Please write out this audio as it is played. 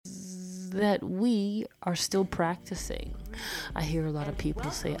that we are still practicing. I hear a lot of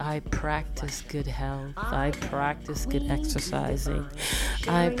people say, I practice good health, I practice good exercising,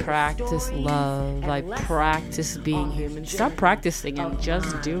 I practice love, I practice being human. Stop practicing and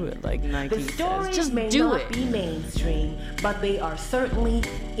just do it, like Nike says. Just may do not it. Be mainstream, but they are certainly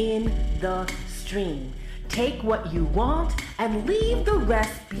in the stream. Take what you want and leave the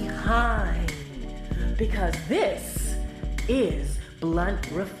rest behind. Because this is Blunt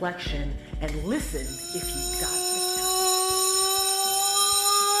Reflection. And listen if you got it.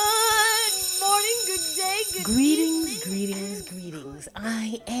 Good morning, good day, good Greetings, greetings, greetings.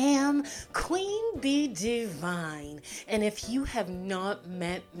 I am Queen Bee Divine. And if you have not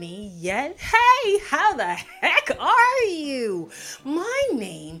met me yet, hey, how the heck are you? My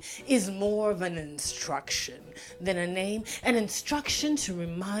name is more of an instruction than a name. An instruction to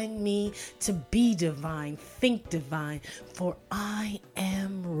remind me to be divine, think divine, for I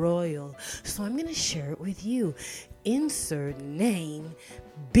am royal. So I'm going to share it with you. Insert name,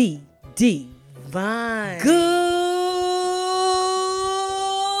 be divine. Good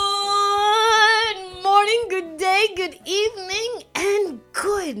morning, good day, good evening, and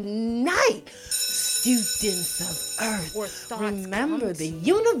good night, students of Earth. Remember, the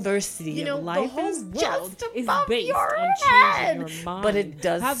University of Life is just above your head, but it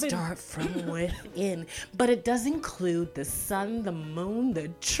does start from within. But it does include the sun, the moon, the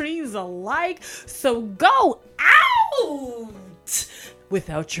trees alike. So go out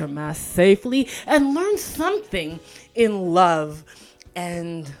without your mask safely and learn something in love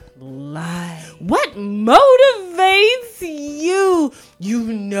and life. What motivates you?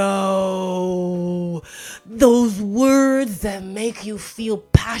 You know, those words that make you feel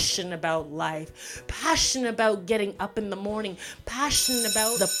passionate about life, passionate about getting up in the morning, passionate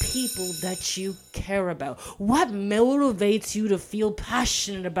about the people that you care about. What motivates you to feel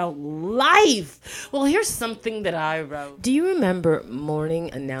passionate about life? Well, here's something that I wrote. Do you remember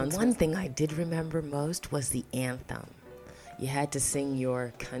morning announcements? One thing I did remember most was the anthem. You had to sing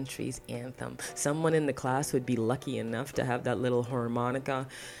your country's anthem. Someone in the class would be lucky enough to have that little harmonica.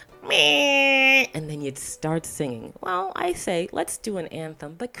 And then you'd start singing. Well, I say, let's do an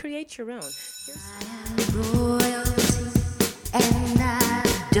anthem, but create your own. I am royalty, and I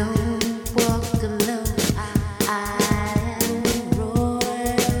don't walk alone. I am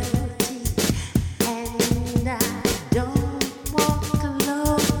royalty, and I don't walk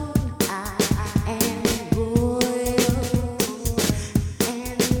alone. I am royalty,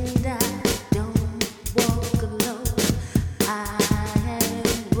 and I don't walk alone. I am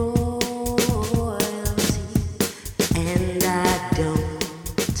royalty, and I don't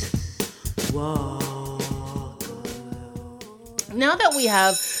walk alone. Now that we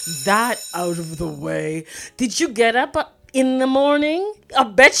have that out of the way, did you get up in the morning? I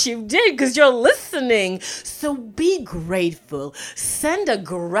bet you did, because you're listening. So be grateful. Send a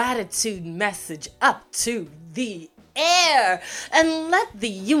gratitude message up to the air and let the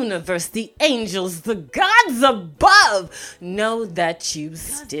universe, the angels, the gods above know that you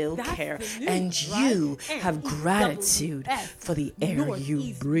still care and you have gratitude for the air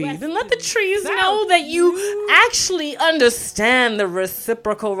you breathe. And let the trees know that you actually understand the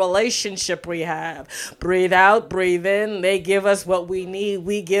reciprocal relationship we have. Breathe out, breathe in. They give us what we need.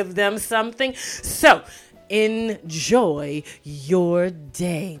 We give them something. So enjoy your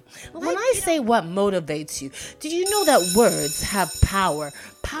day. When I say what motivates you, did you know that words have power?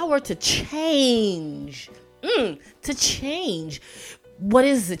 Power to change. To change. What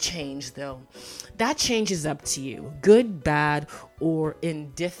is the change, though? That change is up to you. Good, bad, or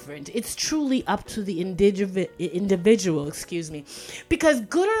indifferent. It's truly up to the individual, because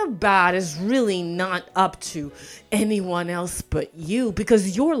good or bad is really not up to anyone else but you,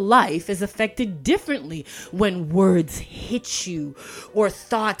 because your life is affected differently when words hit you or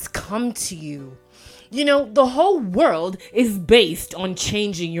thoughts come to you. You know, the whole world is based on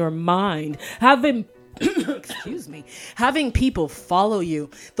changing your mind, having people follow you.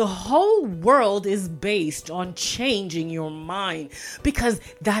 The whole world is based on changing your mind, because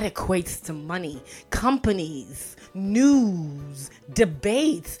that equates to money, companies, news,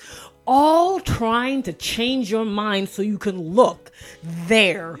 debates, all trying to change your mind so you can look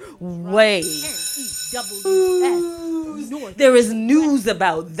their way. There is news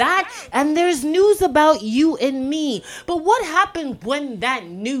about that, and there's news about you and me. But what happens when that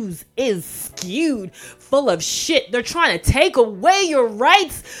news is skewed, full of shit? They're trying to take away your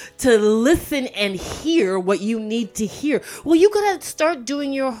rights to listen and hear what you need to hear. Well, you gotta start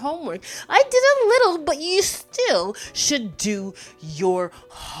doing your homework. I did a little, but you still should do your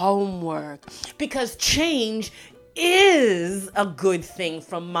homework, because change is a good thing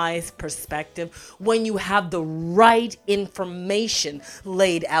from my perspective when you have the right information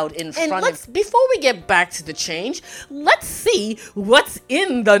laid out in front of you. Before we get back to the change, let's see what's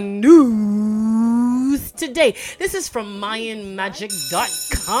in the news today. This is from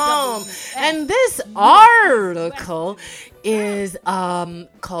MayanMagic.com, and this article is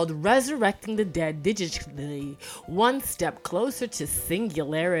called Resurrecting the Dead Digitally, One Step Closer to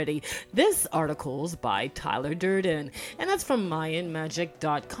Singularity. This article is by Tyler Durden, and that's from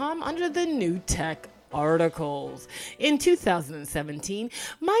MayanMagic.com under the New Tech articles. In 2017,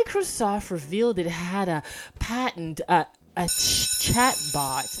 Microsoft revealed it had a patent, a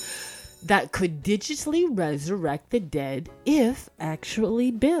chatbot that could digitally resurrect the dead if actually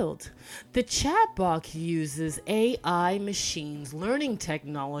built. The chatbot uses AI machines learning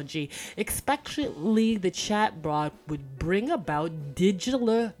technology. Especially the chatbot would bring about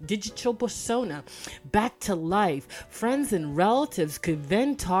digital persona back to life. Friends and relatives could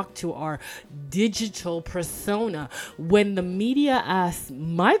then talk to our digital persona. When the media asked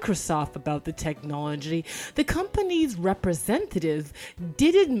Microsoft about the technology, the company's representative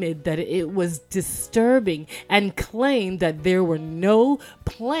did admit that it was disturbing and claimed that there were no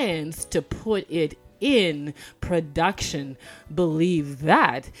plans to put it in production. Believe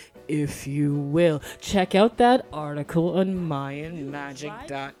that, if you will. Check out that article on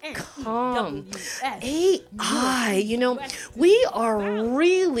MayanMagic.com. AI, we are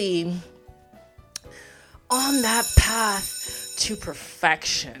really on that path to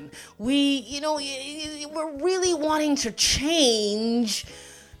perfection. We're really wanting to change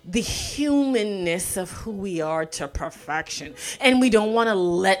the humanness of who we are to perfection, and we don't want to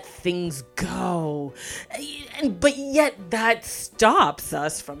let things go, but yet that stops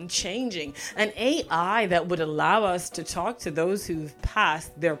us from changing. An AI that would allow us to talk to those who've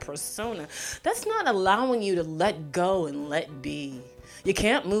passed their persona, that's not allowing you to let go and let be. You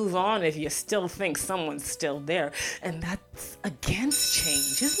can't move on if you still think someone's still there, and that's against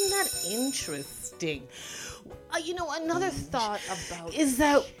change. Isn't that interesting? Another thought about is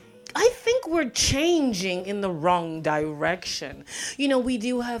that I think we're changing in the wrong direction. We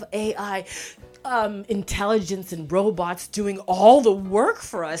do have AI intelligence and robots doing all the work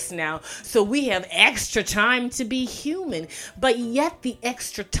for us now, so we have extra time to be human. But yet the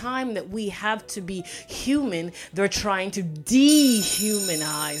extra time that we have to be human, they're trying to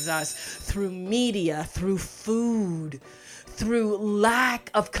dehumanize us through media, through food, through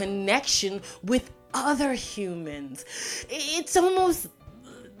lack of connection with other humans. It's almost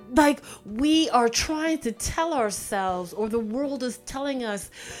like we are trying to tell ourselves, or the world is telling us,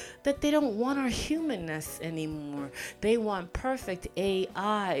 that they don't want our humanness anymore. They want perfect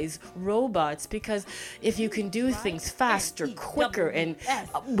AIs, robots, because if you can do things faster, quicker, and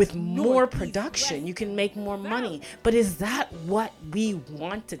with more production, you can make more money. But is that what we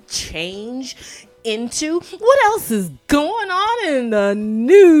want to change into? What else is going on in the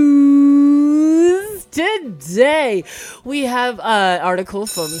news today? We have an article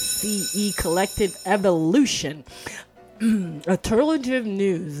from CE Collective Evolution. Alternative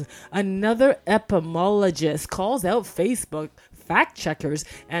news. Another epidemiologist calls out Facebook fact checkers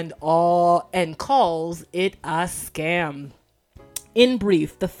and calls it a scam. In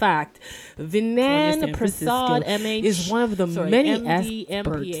brief, the fact, Vinan Prasad is one of the many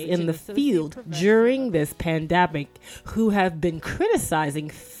experts in the field during this pandemic who have been criticizing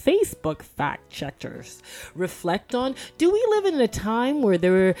Facebook fact checkers. Reflect on, do we live in a time where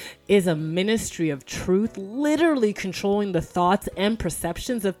there is a ministry of truth literally controlling the thoughts and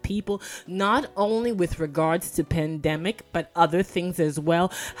perceptions of people, not only with regards to pandemic, but other things as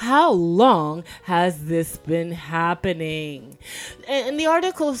well? How long has this been happening? And the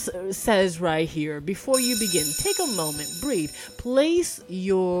article says right here, before you begin, take a moment, breathe, place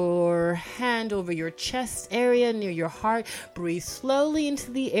your hand over your chest area near your heart, breathe slowly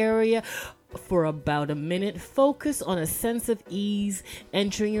into the area for about a minute, focus on a sense of ease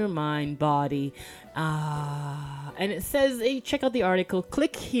entering your mind, body. And it says, hey, check out the article.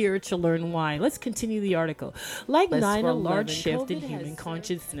 Click here to learn why. Let's continue the article. Like 9/11, a large shift in human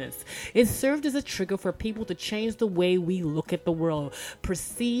consciousness. It served as a trigger for people to change the way we look at the world,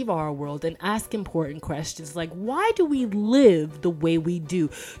 perceive our world, and ask important questions like, why do we live the way we do?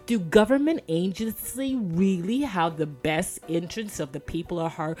 Do government agencies really have the best interests of the people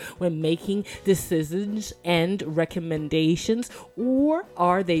at heart when making decisions and recommendations, or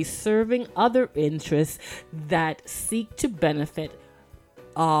are they serving other interests that seek to benefit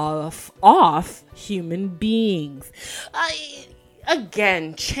off human beings?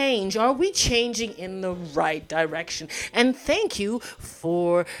 again, change. Are we changing in the right direction? And thank you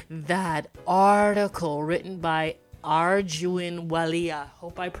for that article written by Arjun Walia.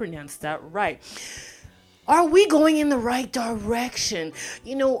 Hope I pronounced that right. Are we going in the right direction?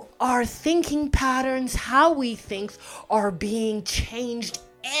 You know, our thinking patterns, how we think, are being changed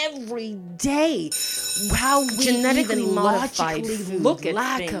every day. How we Genetically even modified logically food, look at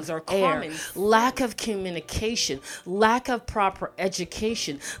lack things, of or air, common, lack of communication, lack of proper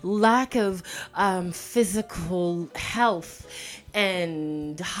education, lack of physical health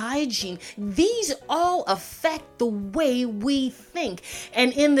and hygiene. These all affect the way we think.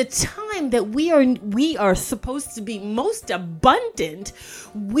 And in the time that we are supposed to be most abundant,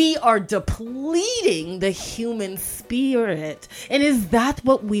 we are depleting the human spirit. And is that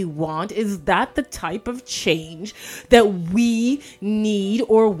what we want? Is that the type of change that we need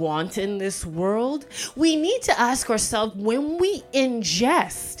or want in this world? We need to ask ourselves, when we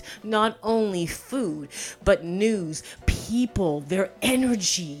ingest not only food, but news, people, their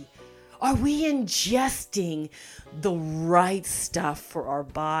energy, are we ingesting the right stuff for our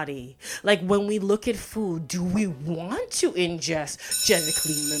body? Like, when we look at food, do we want to ingest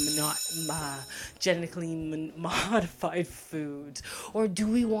genetically modified foods? Or do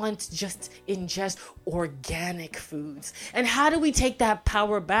we want to just ingest organic foods? And how do we take that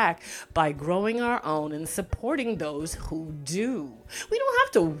power back? By growing our own and supporting those who do. We don't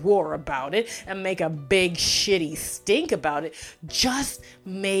have to war about it and make a big shitty stink about it. Just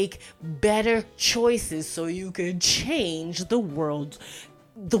make better choices so you can change the world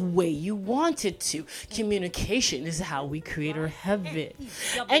the way you want it to. Communication is how we create our heaven.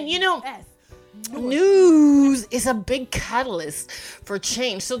 And you know, news is a big catalyst for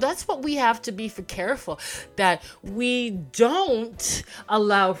change. So that's what we have to be careful, that we don't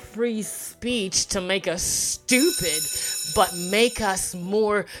allow free speech to make us stupid, but make us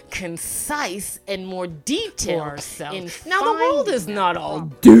more concise and more detailed. Now, the world is not all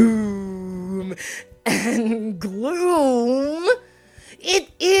doom and gloom.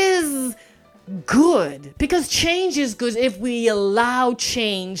 It is good, because change is good if we allow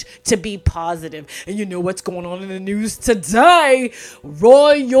change to be positive. And you know what's going on in the news today?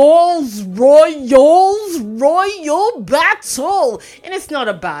 Royal battle. And it's not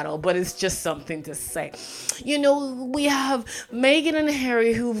a battle, but it's just something to say. You know, we have Meghan and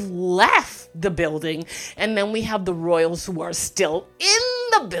Harry who've left the building, and then we have the royals who are still in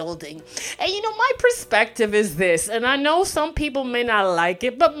the building. And you know, my perspective is this, and I know some people may not like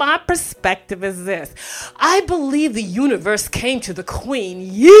it, but my perspective is this. I believe the universe came to the Queen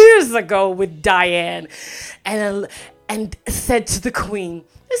years ago with Diane and said to the Queen,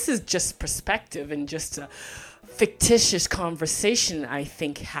 this is just perspective and just a fictitious conversation I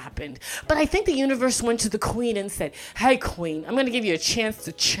think happened. But I think the universe went to the Queen and said, hey Queen, I'm going to give you a chance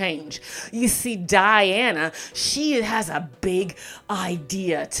to change. You see, Diana, she has a big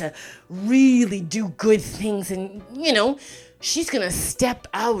idea to really do good things, and you know, she's going to step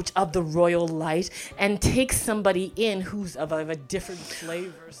out of the royal light and take somebody in who's of a different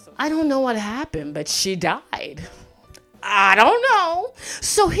flavor. So I don't know what happened, but she died. I don't know.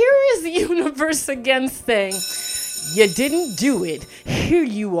 So here is the universe again saying, you didn't do it. Here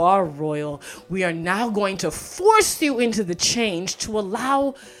you are, royal. We are now going to force you into the change to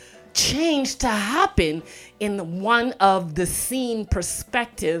allow change to happen in one of the seen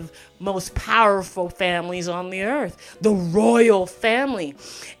perspective most powerful families on the earth, the royal family.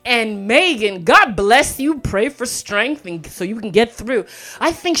 And Meghan, God bless you, pray for strength and so you can get through.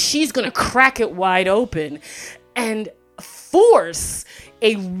 I think she's going to crack it wide open and force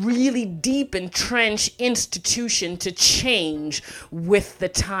a really deep entrenched institution to change with the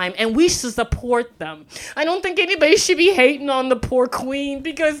time, and we should support them. I don't think anybody should be hating on the poor Queen,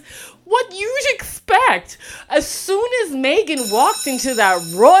 because what you'd expect, as soon as Meghan walked into that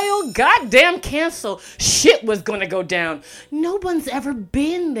royal goddamn castle, shit was gonna go down. No one's ever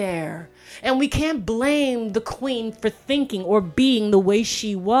been there. And we can't blame the Queen for thinking or being the way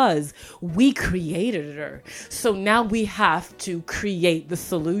she was. We created her. So now we have to create the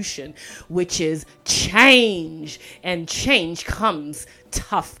solution, which is change. And change comes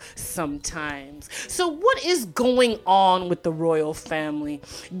tough sometimes. So what is going on with the royal family?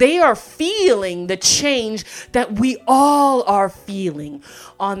 They are feeling the change that we all are feeling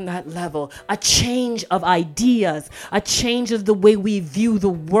on that level. A change of ideas, a change of the way we view the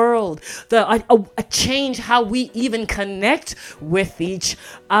world, a change how we even connect with each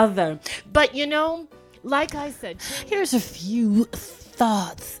other. But you know, like I said, here's a few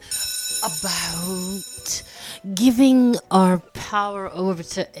thoughts about giving our power over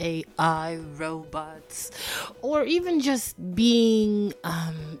to AI robots, or even just being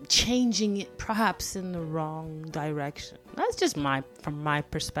changing it perhaps in the wrong direction. That's just from my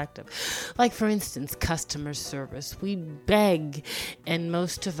perspective. Like, for instance, customer service. We beg, and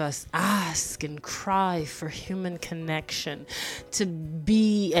most of us ask and cry for human connection, to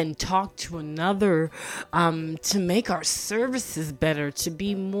be and talk to another, to make our services better, to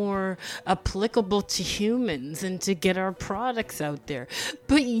be more applicable to humans, and to get our products out there.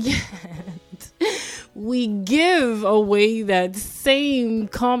 But yet, we give away that same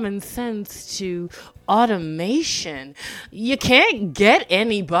common sense to automation. You can't get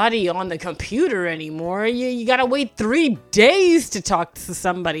anybody on the computer anymore. You gotta wait 3 days to talk to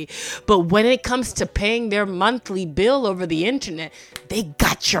somebody. But when it comes to paying their monthly bill over the internet, they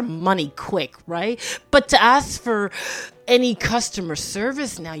got your money quick, right? But to ask for any customer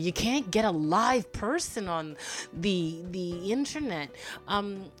service now, you can't get a live person on the internet.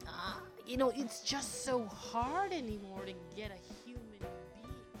 It's just so hard anymore to get a human being.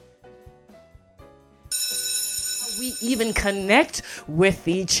 We even connect with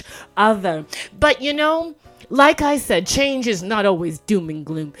each other. But like I said, change is not always doom and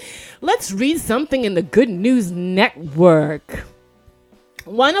gloom. Let's read something in the Good News Network.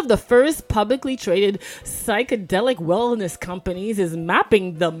 One of the first publicly traded psychedelic wellness companies is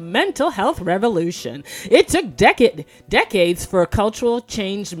mapping the mental health revolution. It took decades for cultural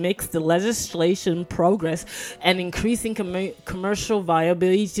change, mixed legislation progress, and increasing commercial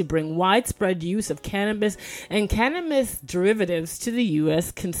viability to bring widespread use of cannabis and cannabis derivatives to the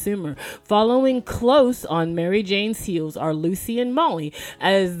U.S. consumer. Following close on Mary Jane's heels are Lucy and Molly,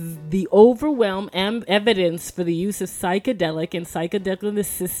 as the overwhelming evidence for the use of psychedelic and psychedelic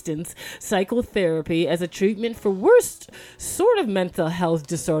assistance psychotherapy as a treatment for worst sort of mental health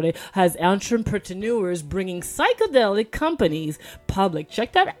disorder has entrepreneurs bringing psychedelic companies public.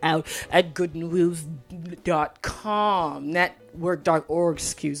 Check that out at goodnews.com, network.org,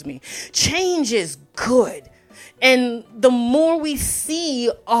 Change is good. And the more we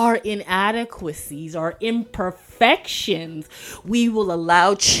see our inadequacies, our imperfections, we will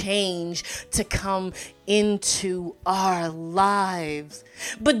allow change to come into our lives.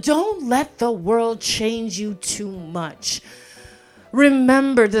 But don't let the world change you too much.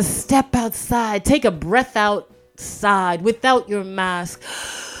 Remember to step outside, take a breath outside without your mask,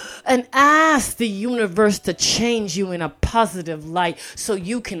 and ask the universe to change you in a positive light so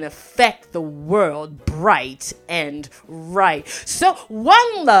you can affect the world bright and right. So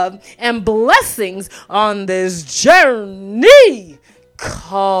one love and blessings on this journey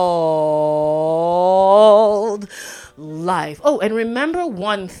called life. Oh, and remember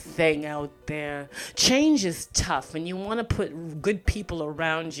one thing out there. Change is tough, and you want to put good people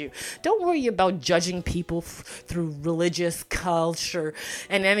around you. Don't worry about judging people through religious culture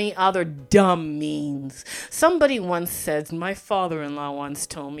and any other dumb means. Somebody once said, my father-in-law once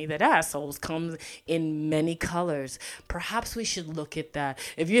told me that assholes come in many colors. Perhaps we should look at that.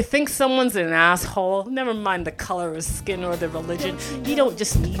 If you think someone's an asshole, never mind the color of skin or the religion. You don't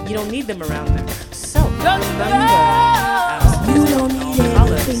need them around there. So remember, You don't need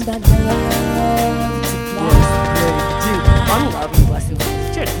anything but love to fly. One love and blessings.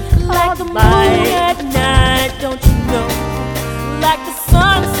 Like the moon at night, don't you know? Like the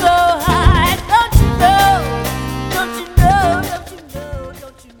sun so high, don't you know? Don't you know? Don't you know?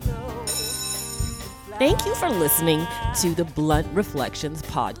 Don't you know? Thank you for listening to the Blunt Reflections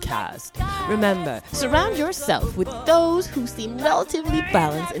podcast. Remember, surround yourself with those who seem relatively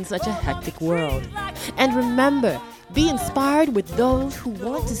balanced in such a hectic world. And remember, be inspired with those who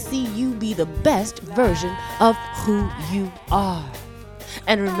want to see you be the best version of who you are.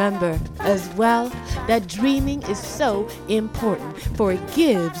 And remember as well that dreaming is so important, for it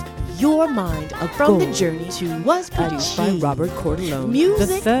gives your mind a goal. From the Journey to was produced by Robert Cordelone. Music,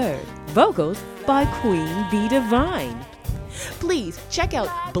 the third. Vocals by Queen Bee Divine. Please check out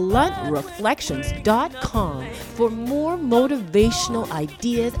bluntreflections.com for more motivational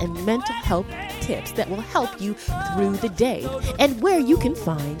ideas and mental health tips that will help you through the day, and where you can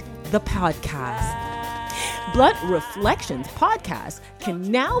find the podcast. Blunt Reflections podcast can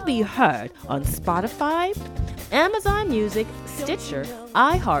now be heard on Spotify, Amazon Music, Stitcher,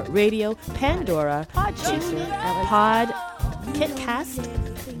 iHeartRadio, Pandora, Podchaser, KitCast,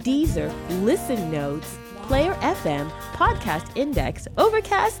 Deezer, Listen Notes, Player FM, Podcast Index,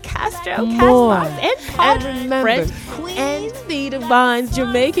 Overcast, Castro, Castbox, and Pod. And remember, Queen Bee Divine's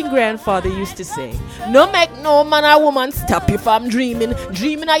Jamaican grandfather used to say, "No make no man or woman stop you from dreaming.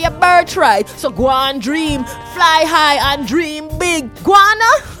 Dreaming are your birthright. So go on, dream, fly high and dream big.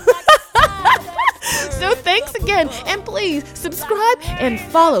 Guana." So thanks again, and please subscribe and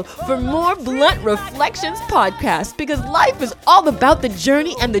follow for more Blunt Reflections podcast, because life is all about the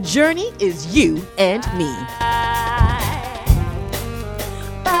journey, and the journey is you and me.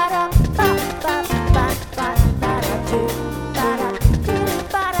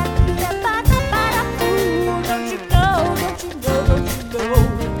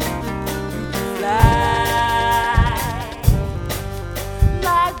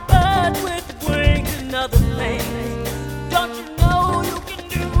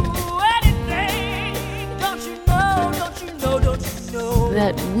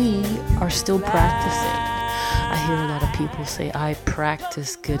 That we are still practicing. I hear a lot of people say, I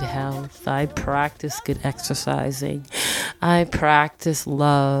practice good health. I practice good exercising. I practice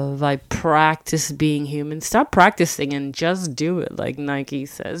love. I practice being human. Stop practicing and just do it, like Nike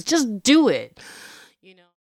says. Just do it.